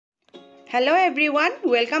Hello everyone,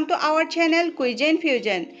 welcome to our channel Cuisine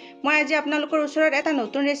Fusion. মই আজি আপোনালোকৰ ওচৰত এটা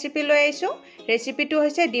নতুন ৰেচিপি লৈ আহিছো। ৰেচিপিটো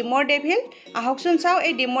হৈছে ডিমৰ ডেভিল। আহকচোন চাও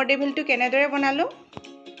এই ডিমৰ ডেভিলটো কেনেদৰে বনালো।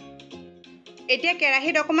 এতিয়া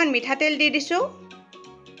কেৰাহীত অকমান মিঠা তেল দি দিছো।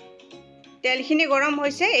 তেলখিনি গৰম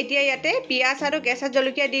হৈছে। এতিয়া ইয়াতে পিয়াজ আৰু কেঁচা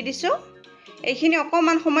জলকীয়া দি দিছো। এইখিনি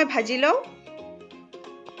অকমান সময় ভাজি লও।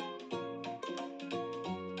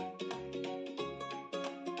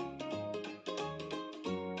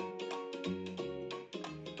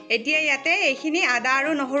 এতিয়া ইয়াতে এইখিনি আদা আৰু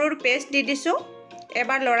নহৰুৰ পেষ্ট দি দিছো।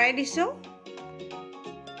 এবাৰ লৰাই দিছো।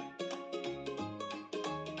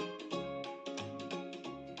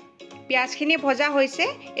 পিয়াজখিনি ভজা হৈছে।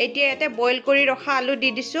 এতিয়া ইয়াতে বইল কৰি ৰখা আলু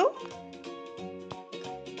দি দিছো।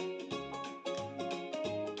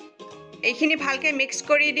 এইখিনি ভালকে মিক্স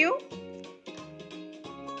কৰি দিও।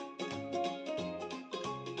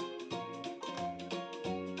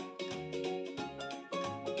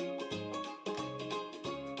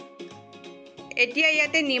 এতিয়া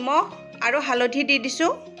ইয়াতে নিমখ আৰু হালধি দি দিছো।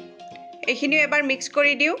 এইখিনি এবাৰ মিক্স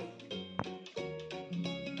কৰি দিও।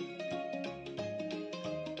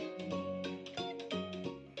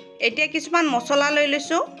 এতিয়া কিছুমান মছলা লৈ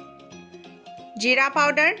লৈছো। জিৰা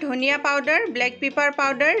পাউডাৰ, ধনিয়া powder, black paper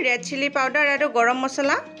powder, red chilli powder আৰু গৰম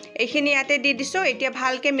মছলা এইখিনি ইয়াতে দি দিছো। এতিয়া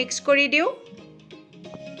ভালকে মিক্স কৰি দিও।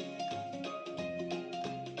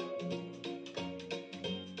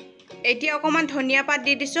 এতিয়া অকমান ধনিয়া পাত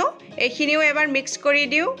দি দিছো। এইখিনিও এবাৰ মিক্স কৰি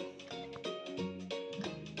দিও।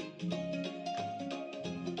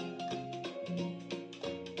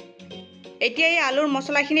 এতিয়া এই আলুৰ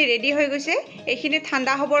মছলাখিনি ৰেডি হৈ গৈছে। এইখিনি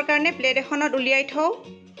ঠাণ্ডা হ'বৰ কাৰণে প্লেট এখনত উলিয়াই থও।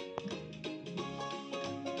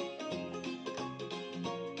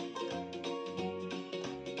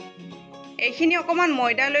 এইখিনি অকমান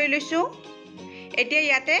ময়দা লৈ লৈছো। এতিয়া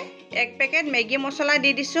ইয়াতে এক পেকেট মেগী মছলা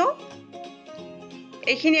দি দিছো।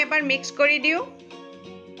 এইখিনি এবাৰ মিক্স কৰি দিও।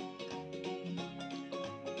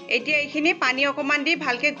 এতিয়া এইখিনি পানী অকমান দি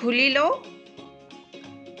ভালকে ঘুলি লও।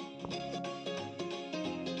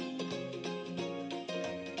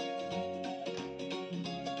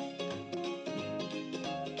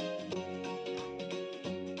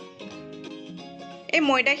 এই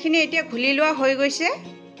ময়দাখিনি এতিয়া ঘুলি লোৱা হৈ গৈছে।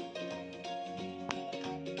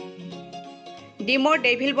 ডিমৰ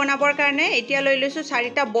ডেভিল বনাবৰ কাৰণে এতিয়া লৈ লৈছো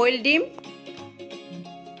 4টা বইল ডিম।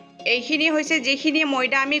 এইখিনি হৈছে যিখিনি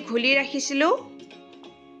ময়দা আমি ঘুলি ৰাখিছিলো।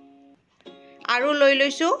 আৰু লৈ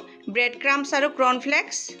লৈছো ব্ৰেড ক্ৰাম্বছ আৰু কৰ্ন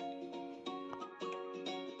ফ্লেক্স।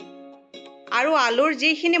 আৰু আলুৰ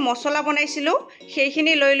যিখিনি মছলা বনাইছিলো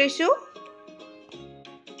সেইখিনি লৈ লৈছো।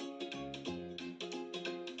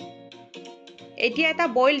 এতিয়া এটা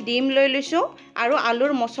বইল ডিম লৈ লৈছো আৰু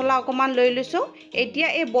আলুৰ মছলা অকমান লৈ লৈছো। এতিয়া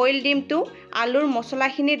এই বইল ডিমটো আলুৰ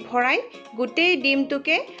মছলাখিনিত ভৰাই গোটেই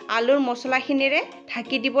ডিমটোকে আলুৰ মছলাখিনিৰে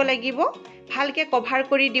ঢাকি দিব লাগিব। ভালকে কভাৰ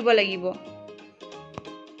কৰি দিব লাগিব।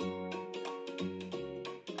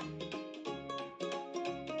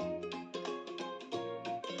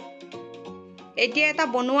 এতিয়া এটা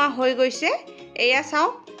বনোৱা হৈ গৈছে। এয়া চাও,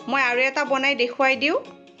 মই আৰু এটা বনাই দেখুৱাই দিও।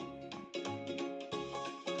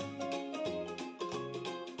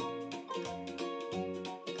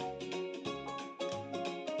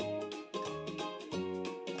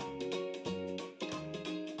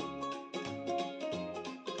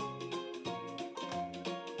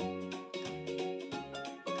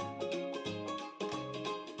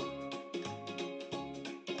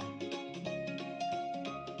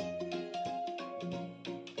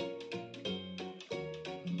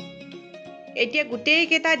 এতিয়া গোটেই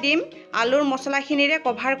কেইটা ডিম আলুৰ মছলাখিনিৰে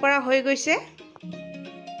কভাৰ কৰা হৈ গৈছে।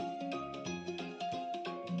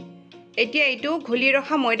 এতিয়া এইটো ঘুলি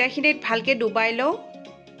ৰখা ময়দাখিনিত ভালকে ডুবাই লও।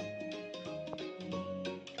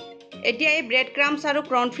 এতিয়া এই ব্ৰেড ক্ৰাম্বছ আৰু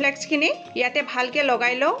কৰ্ন ফ্লেক্সখিনি ইয়াতে ভালকে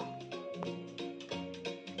লগাই লও।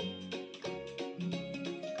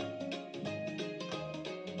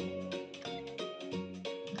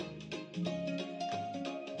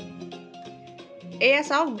 এয়া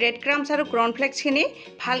চাওক, ব্ৰেড ক্ৰাম্বছ আৰু কৰ্ন ফ্লেক্সখিনি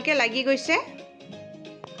ভালকে লাগি গৈছে।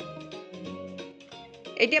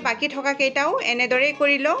 এতিয়া বাকি থকা কেইটাও এনেদৰেই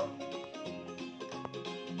কৰি লও।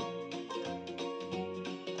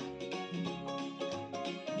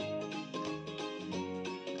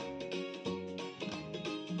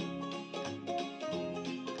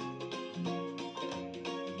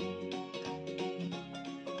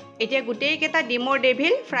 এতিয়া গোটেই কেইটা ডিমৰ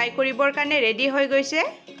ডেভিল ফ্ৰাই কৰিবৰ কাৰণে ৰেডি হৈ গৈছে।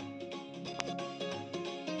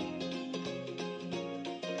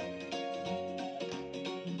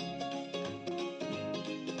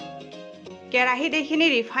 কেৰাহীত এইখিনি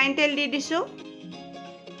ৰিফাইন তেল দি দিছো।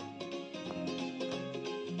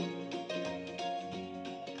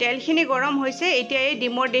 তেলখিনি গৰম হৈছে এতিয়া এই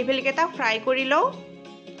ডিমৰ ডেভিল কেটা ফ্ৰাই কৰি লও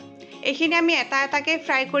এইখিনি আমি এটা এটাকে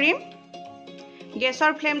ফ্ৰাই কৰিম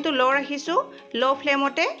গেছৰ ফ্লেমটো লো ৰাখিছো লো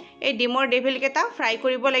ফ্লেমতে এই ডিমৰ ডেভিল কেটা ফ্ৰাই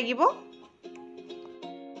কৰিব লাগিব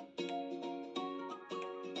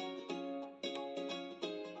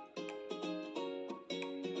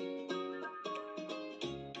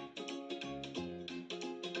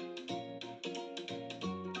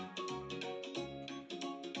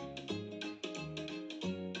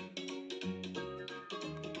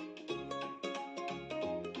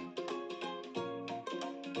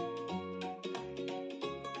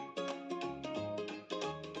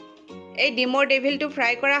এই ডিমৰ ডেভিলটো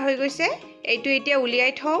ফ্ৰাই কৰা হৈ গৈছে এইটো এতিয়া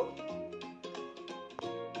উলিয়াই থও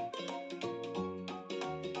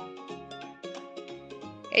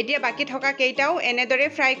এতিয়া বাকি থকা কেইটাও এনেদৰে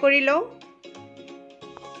ফ্ৰাই কৰি লও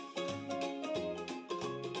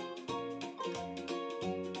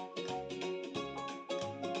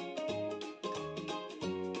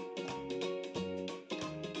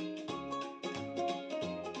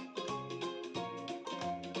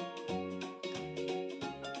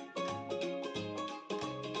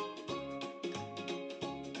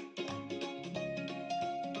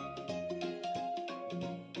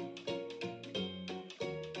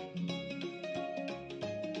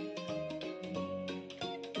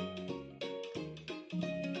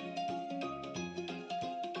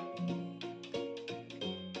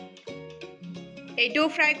এইটো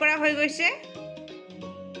ফ্ৰাই কৰা হৈ গৈছে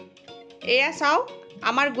এয়া চাও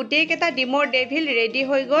আমাৰ গুটেই কেটা ডিমৰ ডেভিল ৰেডি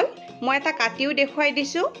হৈ গল মই এটা কাটিও দেখুৱাই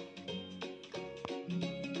দিছো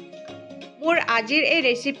মোৰ আজিৰ এই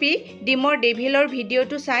ৰেচিপি ডিমৰ ডেভিলৰ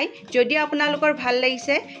ভিডিওটো চাই যদি আপোনালোকৰ ভাল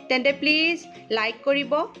লাগিছে তেন্তে প্লিজ লাইক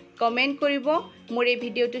কৰিব কমেন্ট কৰিব মোৰ এই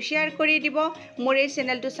ভিডিওটো শেয়াৰ কৰি দিব মোৰ এই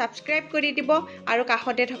চেনেলটো সাবস্ক্ৰাইব কৰি দিব আৰু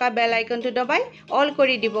কাষতে থকা বেল আইকনটো দবাই অল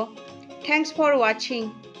কৰি দিব থ্যাঙ্কস ফৰ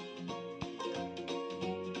ওয়াচিং